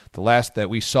 and the last that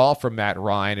we saw from Matt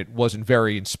Ryan, it wasn't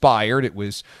very inspired. It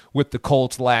was with the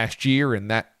Colts last year,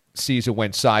 and that season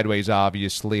went sideways,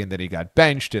 obviously, and then he got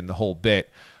benched and the whole bit.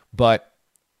 But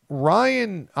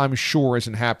Ryan, I'm sure,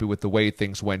 isn't happy with the way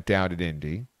things went down at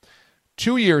Indy.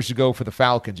 2 years ago for the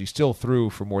Falcons, he still threw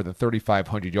for more than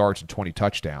 3,500 yards and 20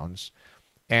 touchdowns.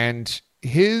 And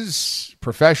his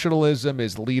professionalism,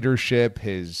 his leadership,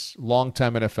 his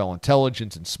longtime NFL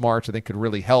intelligence and smarts, I think could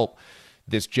really help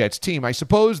this Jets team. I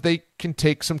suppose they can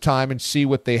take some time and see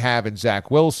what they have in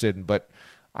Zach Wilson, but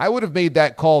I would have made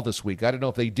that call this week. I don't know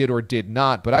if they did or did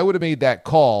not, but I would have made that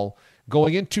call.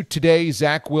 Going into today,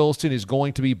 Zach Wilson is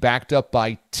going to be backed up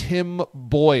by Tim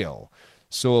Boyle.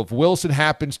 So if Wilson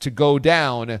happens to go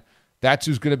down, that's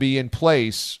who's going to be in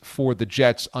place for the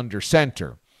Jets under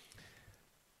center.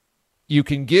 You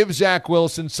can give Zach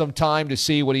Wilson some time to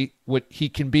see what he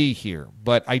can be here,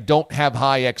 but I don't have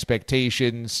high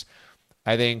expectations.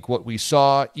 I think what we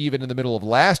saw even in the middle of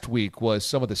last week was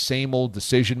some of the same old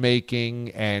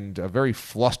decision-making and a very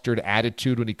flustered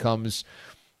attitude when he comes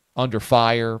under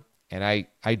fire, and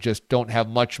I just don't have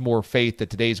much more faith that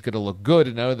today's going to look good.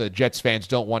 And I know the Jets fans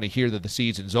don't want to hear that the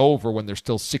season's over when there's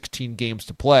still 16 games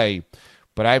to play.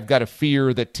 But I've got a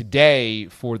fear that today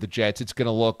for the Jets, it's going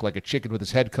to look like a chicken with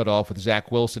his head cut off with Zach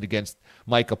Wilson against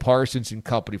Micah Parsons and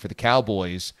company for the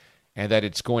Cowboys, and that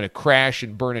it's going to crash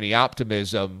and burn any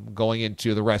optimism going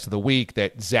into the rest of the week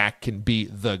that Zach can be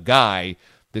the guy.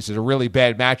 This is a really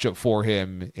bad matchup for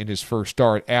him in his first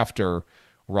start after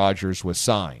Rodgers was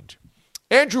signed.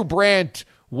 Andrew Brandt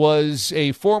was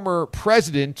a former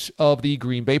president of the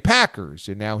Green Bay Packers,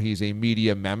 and now he's a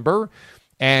media member.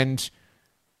 And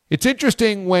it's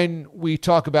interesting when we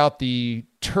talk about the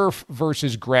turf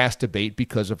versus grass debate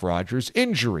because of Rodgers'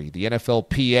 injury. The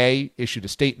NFLPA issued a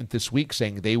statement this week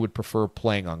saying they would prefer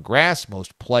playing on grass.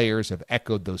 Most players have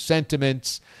echoed those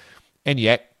sentiments, and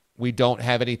yet we don't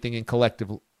have anything in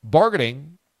collective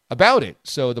bargaining about it.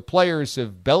 So the players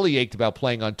have bellyached about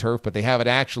playing on turf, but they haven't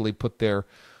actually put their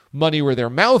money where their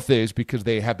mouth is because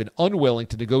they have been unwilling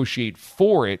to negotiate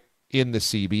for it in the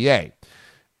CBA.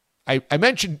 I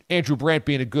mentioned Andrew Brandt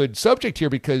being a good subject here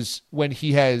because when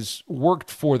he has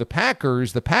worked for the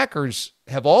Packers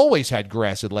have always had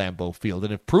grass at Lambeau Field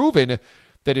and have proven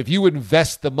that if you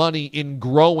invest the money in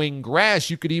growing grass,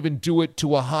 you could even do it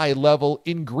to a high level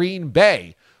in Green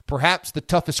Bay. Perhaps the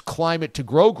toughest climate to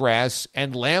grow grass,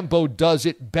 and Lambeau does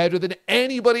it better than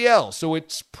anybody else. So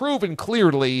it's proven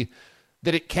clearly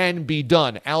that it can be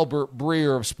done. Albert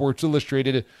Breer of Sports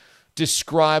Illustrated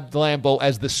described Lambeau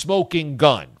as the smoking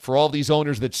gun. For all these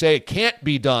owners that say it can't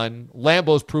be done,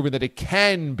 Lambeau's proven that it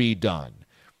can be done.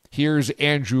 Here's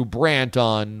Andrew Brandt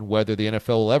on whether the NFL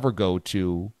will ever go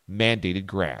to mandated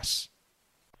grass.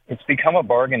 It's become a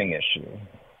bargaining issue.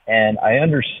 And I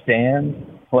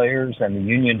understand players and the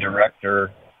union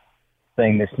director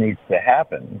saying this needs to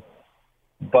happen.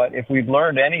 But if we've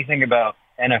learned anything about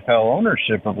NFL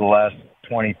ownership over the last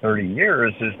 20, 30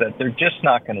 years, is that they're just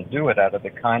not going to do it out of the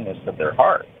kindness of their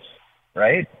hearts,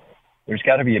 right? There's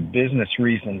got to be a business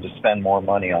reason to spend more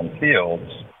money on fields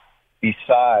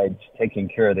besides taking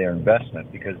care of their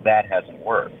investment, because that hasn't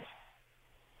worked.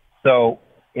 So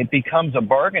it becomes a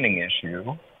bargaining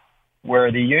issue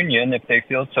where the union, if they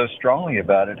feel so strongly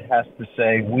about it, has to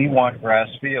say, we want grass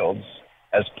fields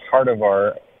as part of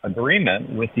our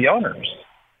agreement with the owners.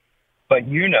 But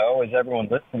as everyone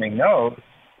listening knows,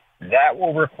 that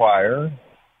will require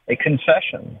a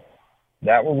concession.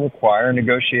 That will require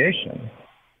negotiation.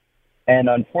 And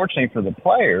unfortunately for the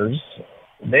players,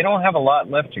 they don't have a lot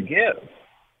left to give.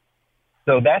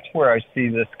 So that's where I see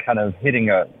this kind of hitting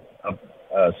a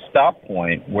stop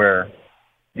point where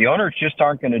the owners just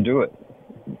aren't going to do it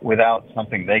without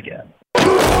something they get.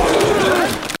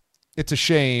 It's a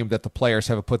shame that the players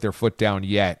haven't put their foot down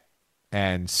yet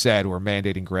and said we're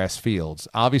mandating grass fields.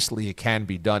 Obviously, it can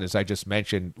be done. As I just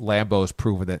mentioned, Lambeau has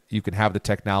proven that you can have the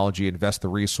technology, invest the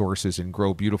resources, and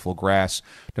grow beautiful grass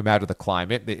no matter the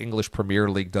climate. The English Premier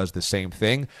League does the same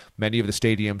thing. Many of the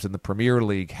stadiums in the Premier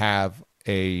League have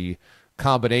a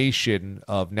combination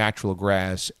of natural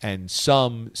grass and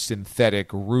some synthetic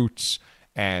roots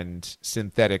and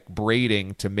synthetic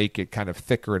braiding to make it kind of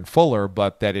thicker and fuller,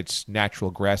 but that it's natural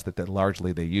grass that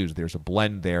largely they use. There's a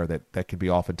blend there that can be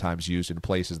oftentimes used in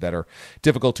places that are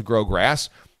difficult to grow grass,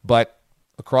 but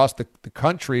across the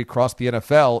country, across the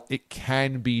NFL, it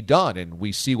can be done, and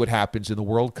we see what happens in the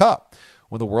World Cup.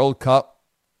 When the World Cup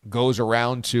goes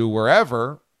around to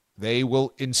wherever, they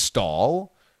will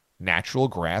install natural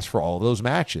grass for all of those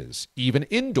matches, even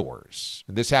indoors.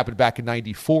 And this happened back in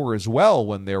 '94 as well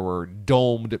when there were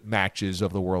domed matches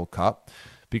of the World Cup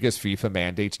because FIFA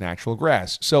mandates natural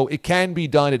grass. So it can be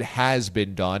done. It has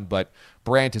been done, but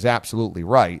Brandt is absolutely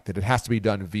right that it has to be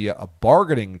done via a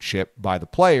bargaining chip by the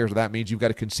players. That means you've got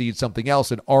to concede something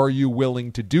else, and are you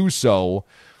willing to do so?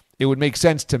 It would make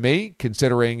sense to me,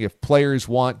 considering if players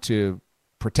want to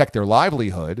protect their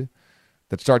livelihood,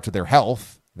 that starts with their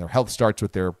health. Their health starts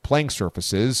with their playing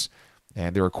surfaces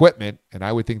and their equipment, and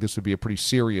I would think this would be a pretty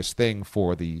serious thing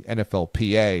for the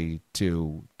NFLPA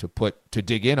to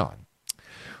dig in on.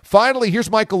 Finally,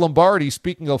 here's Michael Lombardi.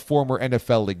 Speaking of former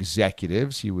NFL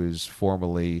executives, he was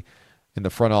formerly in the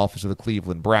front office of the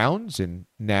Cleveland Browns and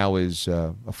now is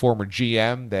a former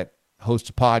GM that hosts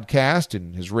a podcast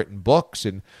and has written books.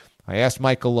 And I asked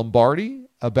Michael Lombardi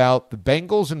about the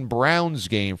Bengals and Browns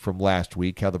game from last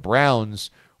week, how the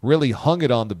Browns really hung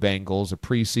it on the Bengals, a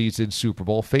preseason Super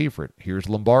Bowl favorite. Here's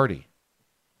Lombardi.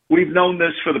 We've known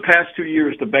this for the past 2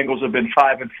 years. The Bengals have been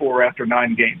 5-4 after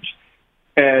 9 games.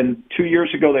 And 2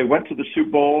 years ago, they went to the Super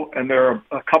Bowl, and they're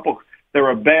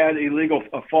a bad, illegal,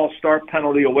 a false start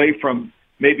penalty away from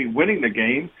maybe winning the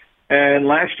game. And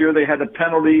last year, they had a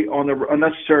penalty on the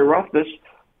unnecessary roughness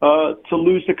to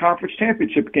lose the conference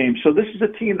championship game. So this is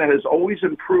a team that has always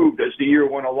improved as the year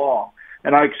went along.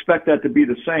 And I expect that to be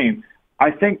the same. I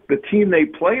think the team they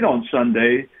played on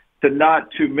Sunday,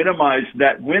 to minimize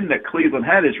that win that Cleveland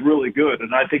had, is really good.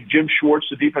 And I think Jim Schwartz,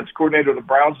 the defense coordinator of the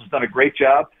Browns, has done a great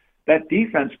job. That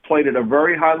defense played at a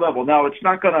very high level. Now, it's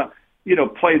not going to,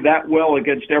 play that well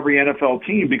against every NFL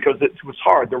team because it was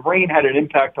hard. The rain had an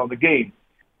impact on the game.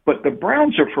 But the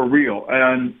Browns are for real.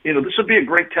 And, this will be a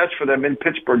great test for them in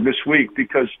Pittsburgh this week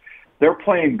because they're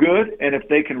playing good, and if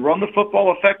they can run the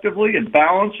football effectively and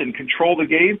balance and control the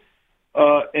game,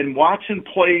 and Watson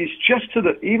plays just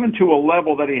even to a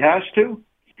level that he has to,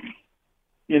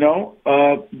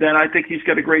 then I think he's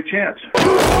got a great chance.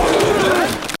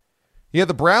 Yeah,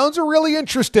 the Browns are really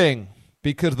interesting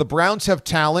because the Browns have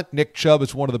talent. Nick Chubb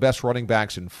is one of the best running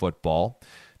backs in football.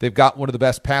 They've got one of the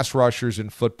best pass rushers in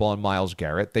football in Myles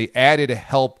Garrett. They added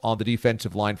help on the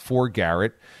defensive line for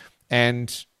Garrett.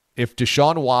 And if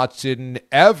Deshaun Watson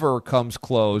ever comes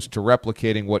close to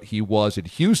replicating what he was at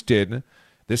Houston,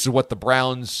 this is what the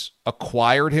Browns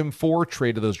acquired him for,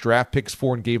 traded those draft picks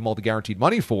for, and gave him all the guaranteed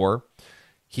money for.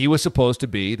 He was supposed to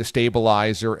be the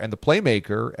stabilizer and the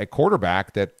playmaker at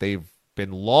quarterback that they've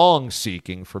been long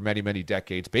seeking for many, many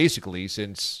decades, basically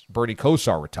since Bernie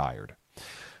Kosar retired.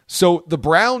 So the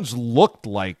Browns looked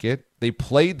like it. They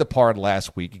played the part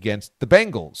last week against the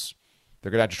Bengals.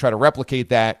 They're going to have to try to replicate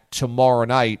that tomorrow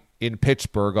night in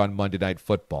Pittsburgh on Monday Night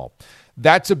Football.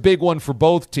 That's a big one for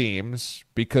both teams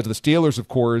because the Steelers, of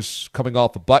course, coming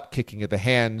off a butt kicking at the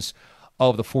hands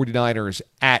of the 49ers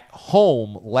at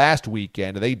home last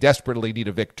weekend. They desperately need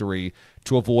a victory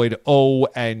to avoid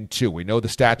 0-2. We know the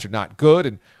stats are not good,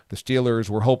 and the Steelers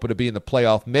were hoping to be in the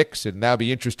playoff mix, and that would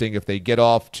be interesting if they get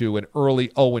off to an early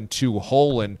 0-2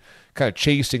 hole and kind of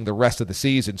chasing the rest of the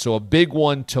season. So a big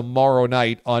one tomorrow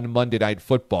night on Monday Night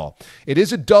Football. It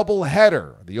is a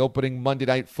doubleheader, the opening Monday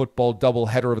Night Football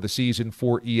doubleheader of the season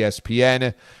for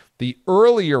ESPN. The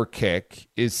earlier kick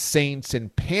is Saints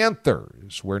and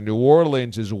Panthers, where New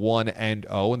Orleans is 1-0,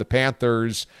 and the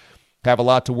Panthers have a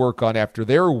lot to work on after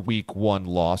their Week 1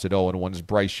 loss at 0-1 as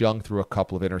Bryce Young threw a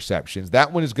couple of interceptions.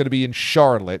 That one is going to be in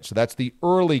Charlotte, so that's the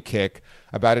early kick,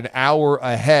 about an hour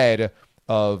ahead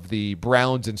of the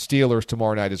Browns and Steelers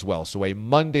tomorrow night as well. So a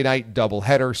Monday night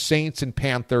doubleheader, Saints and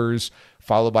Panthers,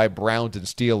 followed by Browns and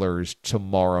Steelers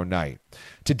tomorrow night.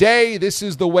 Today, this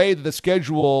is the way that the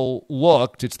schedule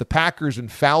looked. It's the Packers and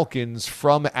Falcons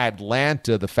from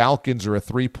Atlanta. The Falcons are a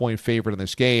 3-point favorite in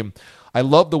this game. I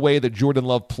love the way that Jordan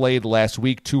Love played last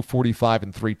week, 245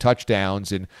 and 3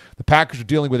 touchdowns. And the Packers are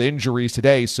dealing with injuries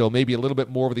today, so maybe a little bit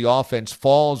more of the offense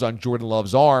falls on Jordan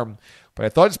Love's arm. But I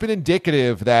thought it's been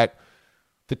indicative that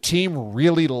the team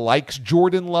really likes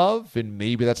Jordan Love, and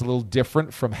maybe that's a little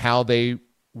different from how they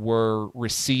were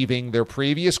receiving their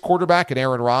previous quarterback in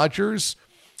Aaron Rodgers.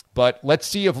 But let's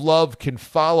see if Love can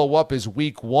follow up his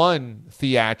Week 1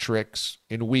 theatrics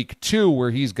in Week 2,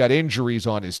 where he's got injuries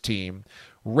on his team.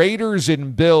 Raiders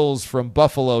and Bills from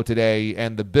Buffalo today,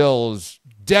 and the Bills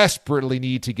desperately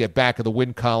need to get back in the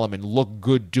win column and look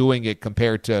good doing it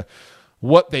compared to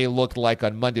what they looked like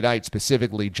on Monday night,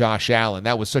 specifically Josh Allen.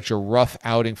 That was such a rough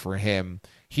outing for him.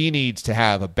 He needs to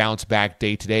have a bounce-back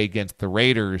day today against the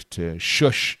Raiders to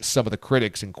shush some of the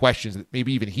critics and questions that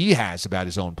maybe even he has about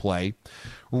his own play.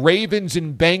 Ravens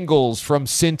and Bengals from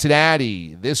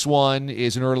Cincinnati. This one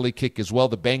is an early kick as well.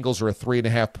 The Bengals are a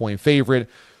 3.5-point favorite.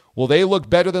 Will they look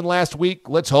better than last week?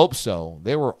 Let's hope so.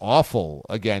 They were awful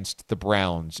against the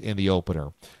Browns in the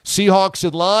opener. Seahawks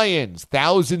and Lions.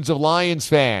 Thousands of Lions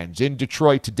fans in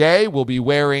Detroit today will be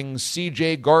wearing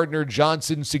C.J.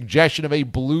 Gardner-Johnson's suggestion of a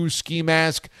blue ski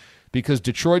mask because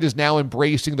Detroit is now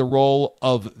embracing the role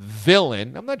of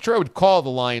villain. I'm not sure I would call the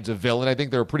Lions a villain. I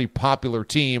think they're a pretty popular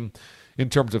team in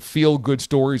terms of feel-good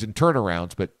stories and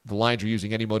turnarounds, but the Lions are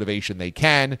using any motivation they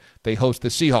can. They host the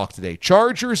Seahawks today.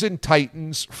 Chargers and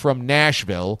Titans from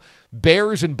Nashville,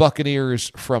 Bears and Buccaneers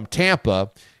from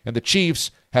Tampa, and the Chiefs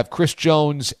have Chris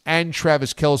Jones and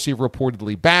Travis Kelce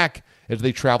reportedly back as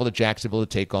they travel to Jacksonville to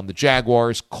take on the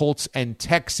Jaguars, Colts, and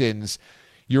Texans.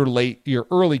 Your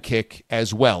early kick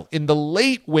as well. In the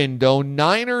late window,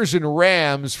 Niners and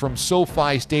Rams from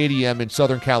SoFi Stadium in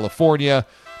Southern California,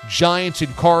 Giants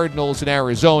and Cardinals in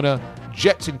Arizona,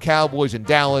 Jets and Cowboys in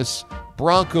Dallas,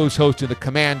 Broncos hosting the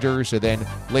Commanders, and then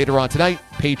later on tonight,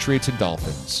 Patriots and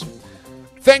Dolphins.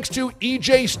 Thanks to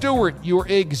E.J. Stewart, your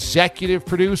executive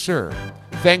producer.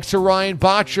 Thanks to Ryan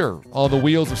Botcher on the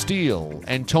Wheels of Steel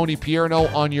and Tony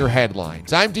Pierno on your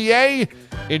headlines. I'm D.A.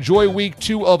 Enjoy Week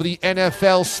 2 of the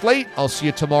NFL slate. I'll see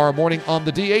you tomorrow morning on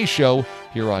the D.A. Show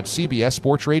here on CBS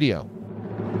Sports Radio.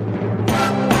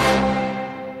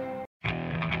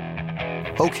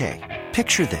 Okay,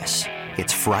 picture this.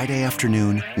 It's Friday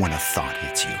afternoon when a thought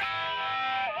hits you.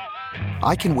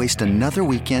 I can waste another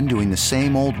weekend doing the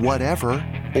same old whatever,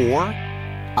 or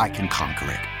I can conquer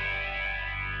it.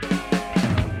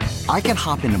 I can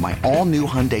hop into my all-new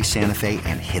Hyundai Santa Fe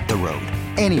and hit the road.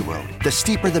 Any road. The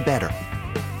steeper, the better.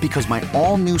 Because my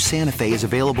all-new Santa Fe is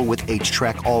available with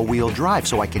H-Track all-wheel drive,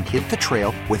 so I can hit the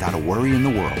trail without a worry in the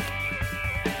world.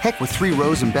 Heck, with 3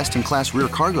 rows and best-in-class rear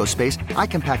cargo space, I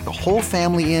can pack the whole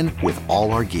family in with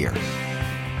all our gear.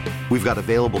 We've got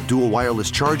available dual wireless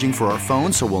charging for our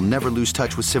phones, so we'll never lose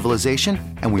touch with civilization,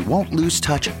 and we won't lose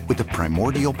touch with the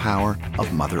primordial power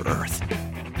of Mother Earth.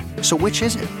 So which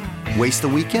is it? Waste the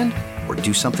weekend or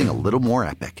do something a little more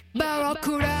epic?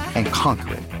 And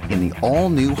conquer it in the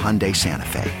all-new Hyundai Santa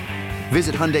Fe.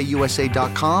 Visit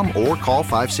HyundaiUSA.com or call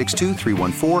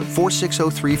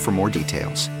 562-314-4603 for more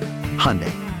details.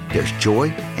 Hyundai, there's joy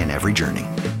in every journey.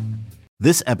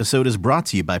 This episode is brought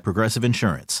to you by Progressive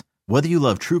Insurance. Whether you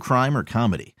love true crime or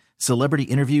comedy, celebrity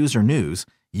interviews or news,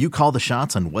 you call the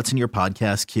shots on what's in your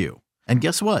podcast queue. And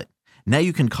guess what? Now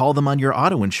you can call them on your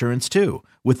auto insurance too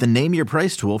with the Name Your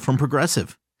Price tool from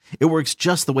Progressive. It works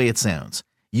just the way it sounds.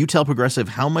 You tell Progressive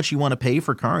how much you want to pay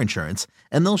for car insurance,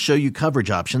 and they'll show you coverage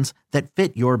options that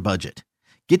fit your budget.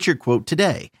 Get your quote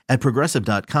today at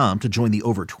Progressive.com to join the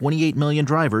over 28 million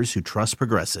drivers who trust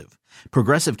Progressive.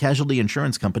 Progressive Casualty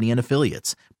Insurance Company and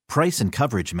Affiliates. Price and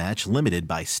coverage match limited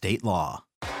by state law.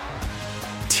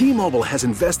 T-Mobile has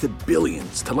invested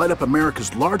billions to light up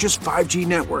America's largest 5G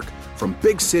network, from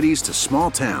big cities to small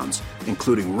towns,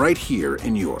 including right here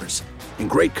in yours. And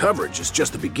great coverage is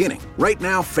just the beginning. Right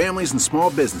now, families and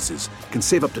small businesses can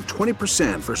save up to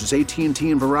 20% versus AT&T and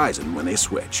Verizon when they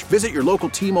switch. Visit your local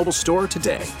T-Mobile store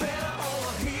today.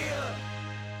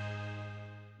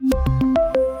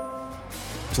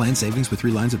 Plan savings with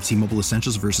 3 lines of T-Mobile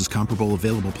Essentials versus comparable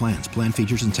available plans. Plan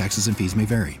features and taxes and fees may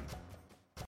vary.